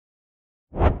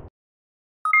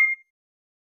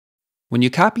When you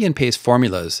copy and paste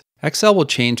formulas, Excel will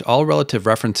change all relative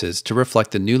references to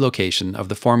reflect the new location of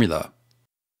the formula.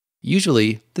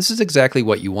 Usually, this is exactly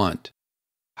what you want.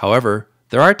 However,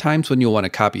 there are times when you'll want to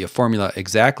copy a formula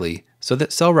exactly so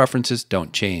that cell references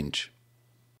don't change.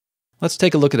 Let's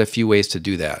take a look at a few ways to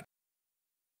do that.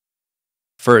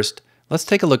 First, let's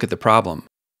take a look at the problem.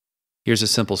 Here's a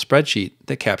simple spreadsheet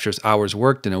that captures hours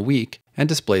worked in a week and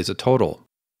displays a total.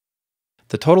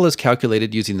 The total is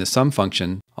calculated using the sum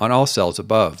function on all cells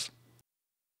above.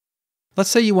 Let's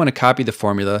say you want to copy the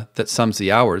formula that sums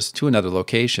the hours to another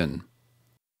location.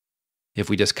 If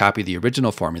we just copy the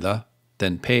original formula,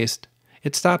 then paste,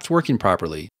 it stops working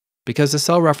properly because the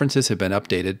cell references have been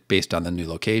updated based on the new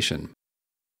location.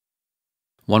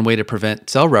 One way to prevent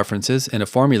cell references in a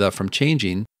formula from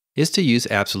changing is to use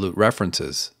absolute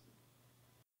references.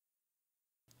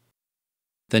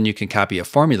 Then you can copy a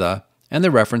formula and the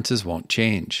references won't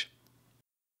change.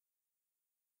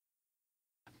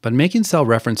 But making cell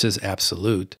references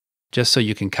absolute, just so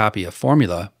you can copy a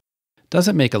formula,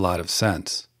 doesn't make a lot of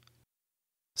sense.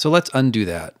 So let's undo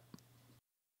that.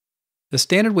 The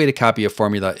standard way to copy a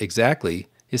formula exactly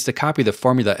is to copy the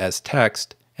formula as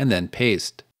text and then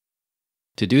paste.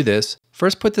 To do this,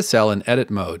 first put the cell in edit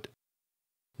mode.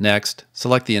 Next,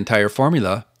 select the entire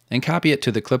formula and copy it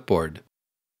to the clipboard.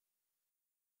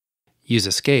 Use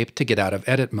Escape to get out of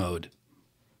edit mode.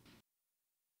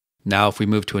 Now if we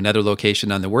move to another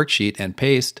location on the worksheet and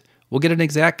paste, we'll get an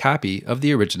exact copy of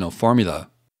the original formula.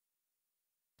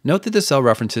 Note that the cell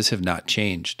references have not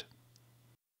changed.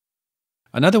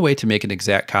 Another way to make an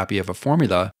exact copy of a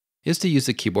formula is to use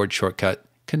the keyboard shortcut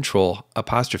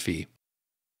Ctrl''.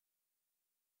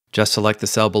 Just select the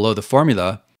cell below the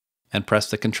formula and press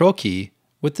the Control key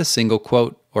with the single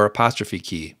quote or apostrophe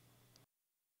key.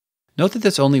 Note that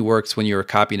this only works when you are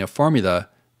copying a formula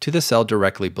to the cell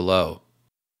directly below.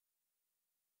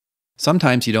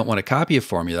 Sometimes you don't want to copy a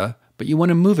formula, but you want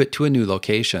to move it to a new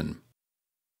location.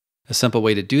 A simple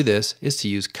way to do this is to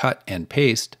use Cut and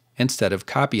Paste instead of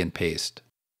Copy and Paste.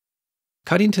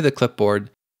 Cutting to the clipboard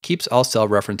keeps all cell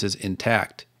references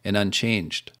intact and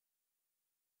unchanged.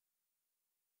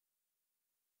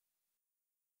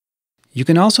 You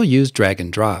can also use drag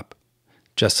and drop.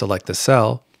 Just select the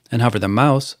cell and hover the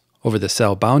mouse over the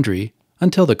cell boundary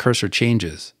until the cursor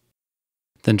changes.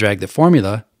 Then drag the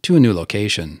formula to a new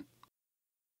location.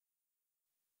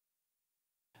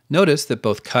 Notice that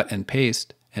both cut and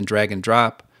paste and drag and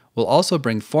drop will also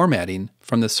bring formatting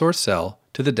from the source cell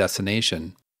to the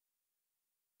destination.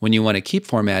 When you want to keep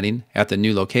formatting at the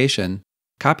new location,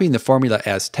 copying the formula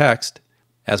as text,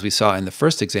 as we saw in the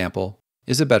first example,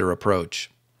 is a better approach.